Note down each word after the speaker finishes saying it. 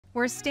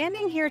We're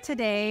standing here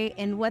today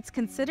in what's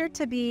considered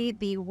to be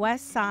the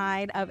west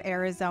side of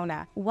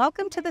Arizona.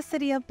 Welcome to the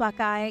city of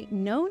Buckeye,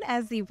 known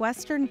as the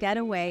Western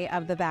Getaway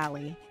of the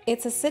Valley.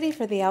 It's a city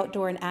for the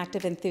outdoor and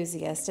active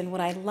enthusiast, and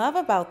what I love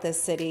about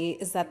this city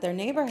is that their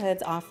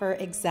neighborhoods offer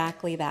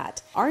exactly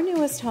that. Our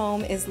newest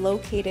home is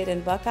located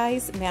in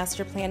Buckeye's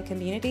master plan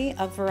community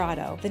of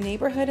Verrado. The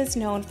neighborhood is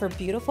known for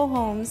beautiful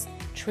homes,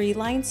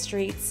 tree-lined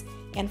streets,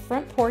 and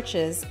front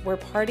porches where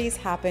parties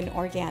happen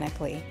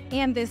organically.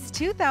 And this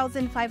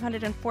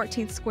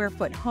 2,514 square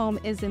foot home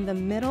is in the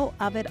middle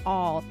of it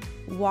all.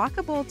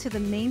 Walkable to the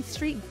Main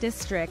Street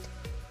district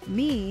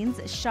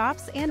means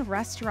shops and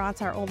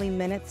restaurants are only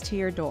minutes to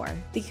your door.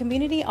 The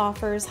community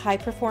offers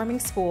high-performing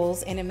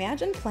schools, and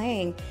imagine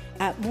playing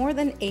at more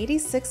than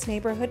 86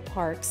 neighborhood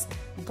parks,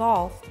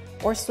 golf,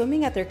 or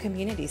swimming at their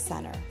community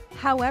center.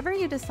 However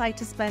you decide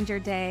to spend your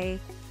day,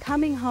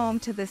 coming home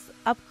to this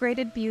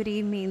upgraded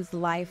beauty means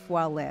life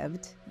well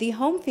lived. The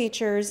home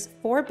features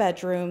 4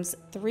 bedrooms,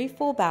 3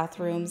 full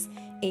bathrooms,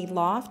 a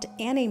loft,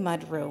 and a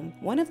mudroom.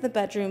 One of the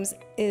bedrooms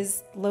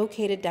is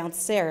located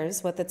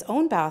downstairs with its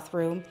own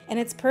bathroom, and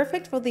it's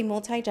perfect for the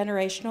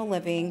multi-generational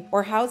living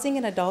or housing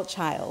an adult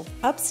child.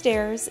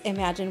 Upstairs,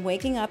 imagine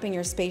waking up in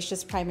your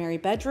spacious primary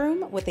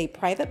bedroom with a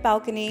private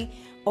balcony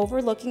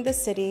overlooking the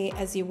city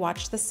as you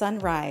watch the sun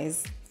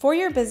rise. For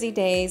your busy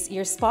days,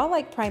 your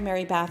spa-like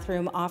primary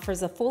bathroom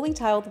offers a fully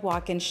tiled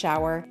walk-in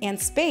shower, and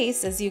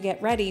space as you get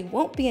ready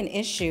won't be an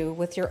issue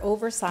with your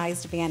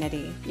oversized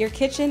vanity. Your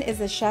kitchen is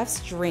a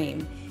chef's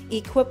dream,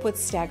 equipped with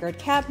staggered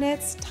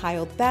cabinets,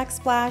 tiled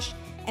backsplash,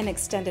 an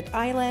extended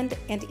island,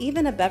 and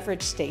even a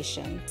beverage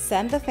station.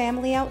 Send the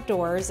family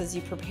outdoors as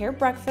you prepare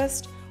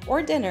breakfast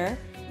or dinner,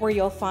 where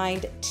you'll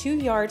find 2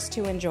 yards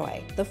to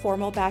enjoy. The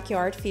formal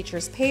backyard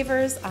features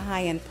pavers, a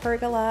high-end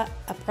pergola,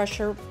 a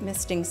pressure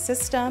misting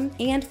system,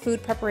 and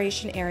food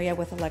preparation area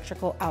with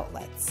electrical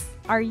outlets.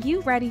 Are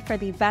you ready for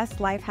the best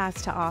life has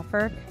to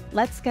offer?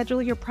 Let's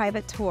schedule your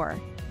private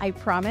tour. I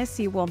promise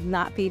you will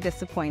not be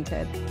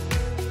disappointed.